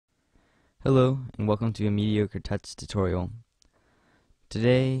Hello and welcome to a mediocre touch tutorial.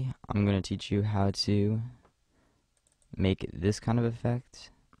 Today I'm going to teach you how to make this kind of effect.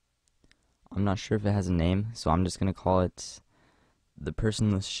 I'm not sure if it has a name, so I'm just going to call it the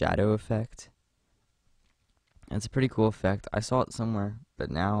personless shadow effect. It's a pretty cool effect. I saw it somewhere, but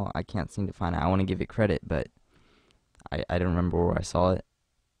now I can't seem to find it. I want to give it credit, but I don't remember where I saw it.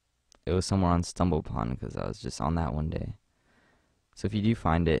 It was somewhere on StumbleUpon because I was just on that one day. So if you do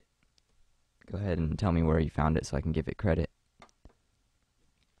find it, go ahead and tell me where you found it so I can give it credit.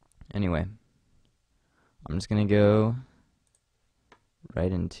 Anyway, I'm just gonna go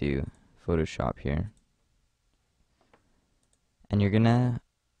right into Photoshop here, and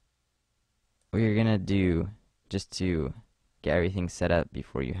what you're gonna do just to get everything set up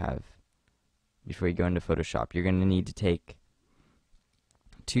before you go into Photoshop, you're gonna need to take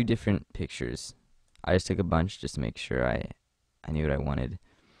two different pictures. I just took a bunch just to make sure I knew what I wanted.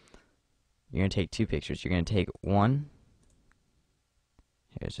 You're gonna take two pictures. You're gonna take one.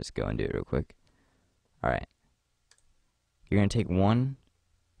 Here, let's just go and do it real quick. Alright. You're gonna take one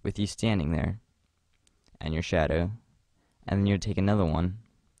with you standing there and your shadow, and then you're gonna take another one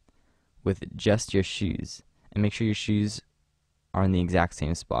with just your shoes. And make sure your shoes are in the exact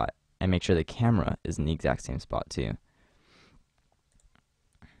same spot. And make sure the camera is in the exact same spot too.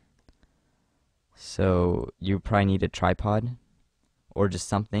 So you probably need a tripod or just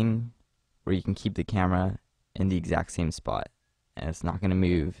something where you can keep the camera in the exact same spot and it's not going to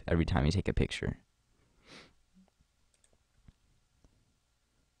move every time you take a picture.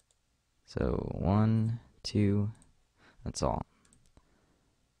 So 1, 2, that's all.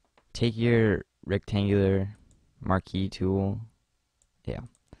 Take your rectangular marquee tool,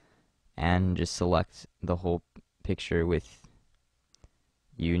 and just select the whole picture with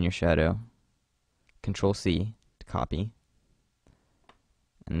you and your shadow. Control C to copy.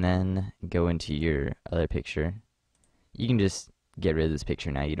 And then go into your other picture. You can just get rid of this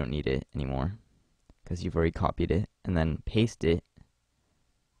picture now, you don't need it anymore because you've already copied it, and then paste it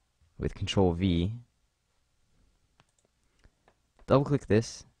with Control V. Double click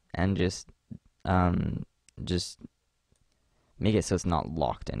this and just make it so it's not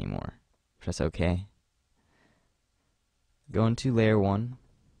locked anymore. Press OK. Go into layer 1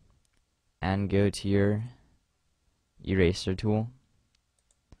 and go to your eraser tool.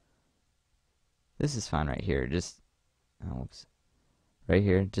 This is fine right here. Right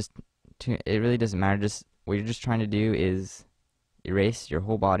here. It really doesn't matter. Just what you're just trying to do is erase your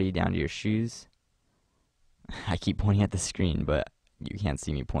whole body down to your shoes. I keep pointing at the screen, but you can't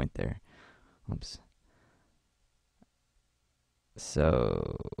see me point there. Oops.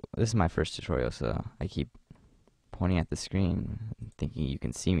 So this is my first tutorial, so I keep pointing at the screen, thinking you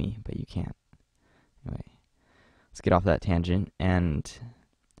can see me, but you can't. Anyway, let's get off that tangent. And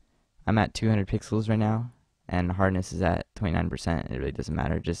I'm at 200 pixels right now, and hardness is at 29%. It really doesn't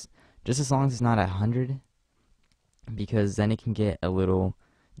matter, just as long as it's not at 100, because then it can get a little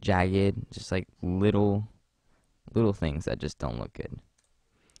jagged, just like little things that just don't look good.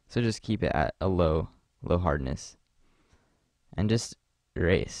 So just keep it at a low hardness, and just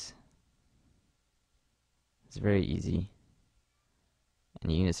erase. It's very easy,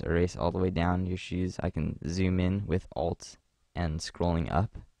 and you can just erase all the way down your shoes. I can zoom in with Alt and scrolling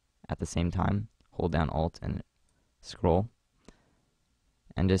up at the same time. Hold down Alt and scroll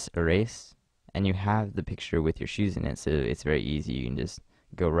and just erase, and you have the picture with your shoes in it, so it's very easy. You can just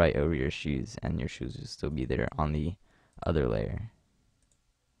go right over your shoes and your shoes will still be there on the other layer.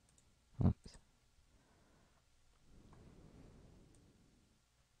 Oops.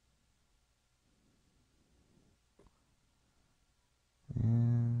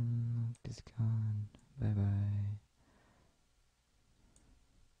 And it's gone. Bye bye.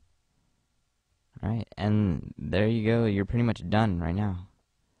 Alright, and there you go. You're pretty much done right now.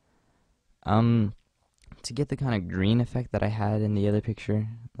 To get the kind of green effect that I had in the other picture,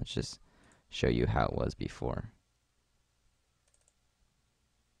 let's just show you how it was before.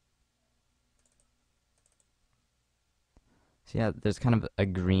 So yeah, there's kind of a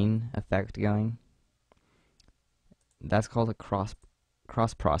green effect going. That's called a cross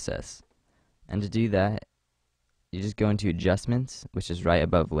process. And to do that, you just go into adjustments, which is right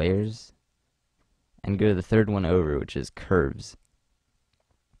above layers, and go to the third one over, which is curves.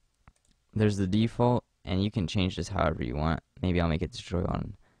 There's the default, and you can change this however you want. Maybe I'll make a tutorial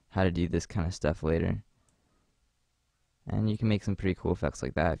on how to do this kind of stuff later. And you can make some pretty cool effects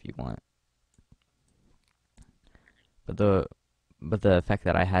like that if you want. But the effect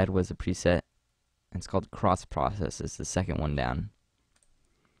that I had was a preset. It's called cross process. It's the second one down.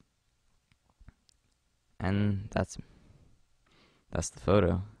 And that's the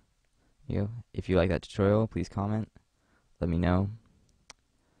photo. If you like that tutorial, please comment. Let me know.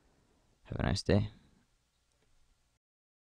 Have a nice day.